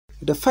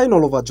The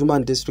final of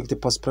Adjumani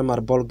District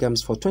Post-Primary Ball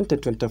Games for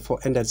 2024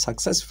 ended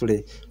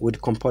successfully, with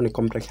Comboni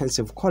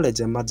Comprehensive College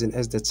emerging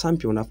as the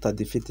champion after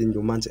defeating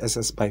Adjumani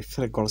SS by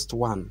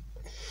 3-1.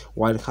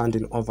 While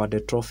handing over the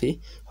trophy,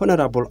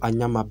 Honorable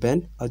Anyama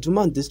Ben,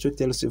 Adjumani District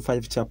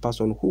LC5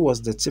 chairperson, who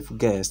was the chief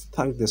guest,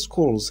 thanked the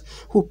schools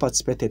who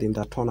participated in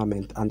the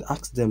tournament and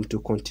asked them to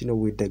continue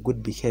with the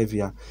good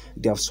behavior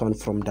they have shown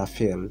from the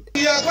field.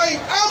 We are going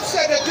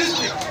outside the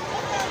district.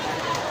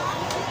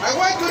 I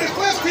want to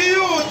request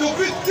you to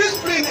be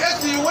disciplined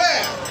as you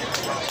were.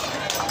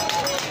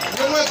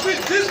 You must be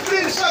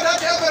disciplined so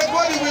that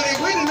everybody will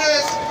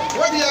witness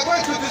what you are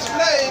going to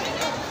display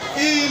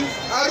in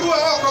Arua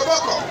or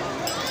Koboko.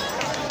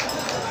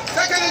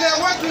 Secondly, I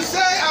want to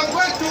say I'm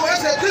going to,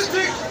 as a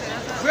district,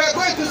 we are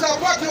going to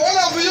support you, all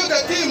of you,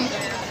 the team,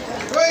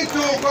 going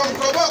to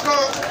Koboko,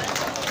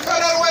 so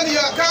that when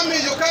you are coming,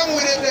 you come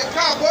with the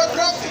cardboard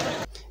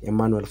trophy.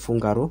 Emmanuel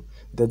Fungaro,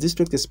 the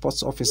district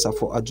sports officer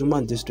for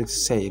Adjumani District,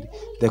 said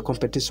the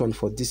competition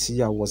for this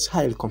year was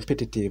highly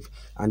competitive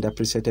and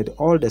appreciated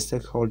all the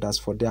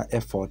stakeholders for their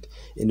effort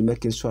in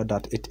making sure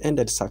that it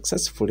ended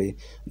successfully,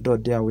 though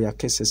there were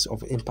cases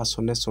of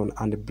impersonation,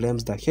 and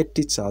blames the head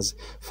teachers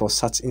for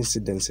such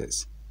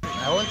incidences.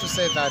 I want to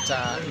say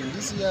that in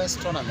this year's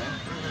tournament,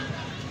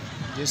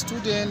 the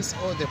students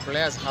or the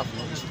players have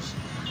no issues.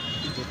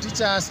 The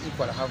teachers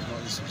equally have no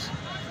issues.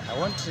 I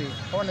want to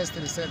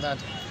honestly say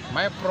that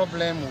my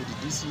problem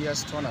with this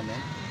year's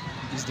tournament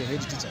is the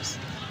head teachers,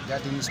 the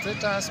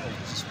administrators of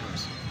the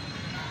schools.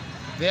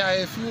 There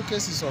are a few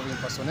cases of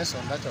impersonation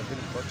that have been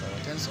brought to our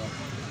attention,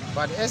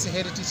 but as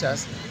head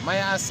teachers, my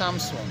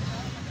assumption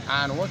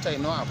and what I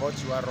know about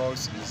your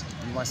roles is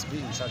you must be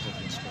in charge of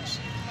your schools.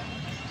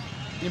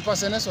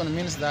 Impersonation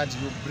means that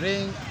you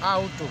bring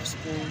out of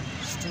school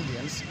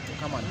students to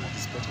come and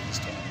participate in this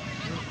tournament.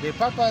 The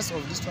purpose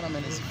of this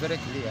tournament is very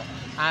clear,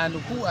 and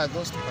who are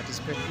those to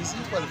participate is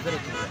equally very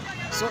clear.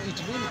 So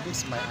it really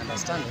beats my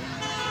understanding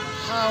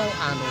how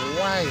and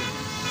why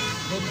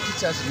head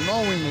teachers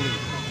knowingly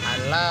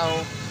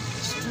allow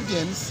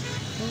students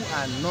who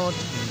are not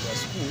in their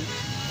school,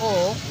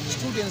 or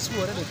students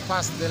who already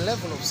passed the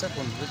level of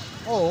secondary,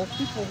 or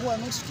people who are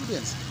not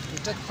students,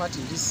 to take part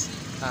in this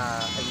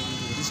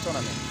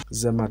tournament.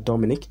 Zema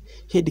Dominic,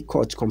 head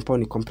coach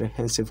Comboni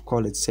Comprehensive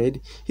College, said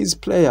his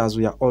players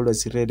were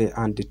always ready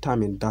and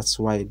determined. That's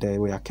why they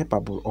were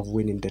capable of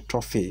winning the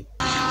trophy.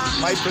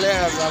 My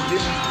players have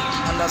been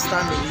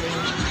understanding me.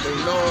 They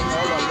know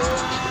all along,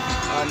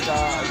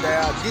 and they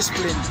are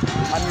disciplined.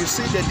 And you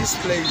see the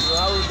displays,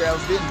 how they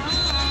have been.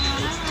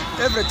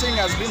 Everything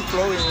has been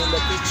flowing on the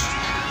pitch.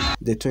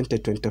 The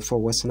 2024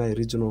 Western Nile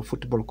Regional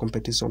Football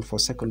Competition for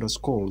secondary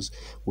schools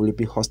will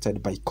be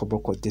hosted by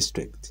Koboko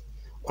District.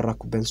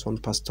 Oraku Benson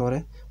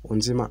Pastore,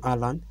 Onzima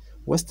Alan,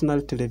 Western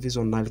Nile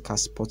Television, Nile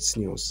Sports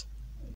News.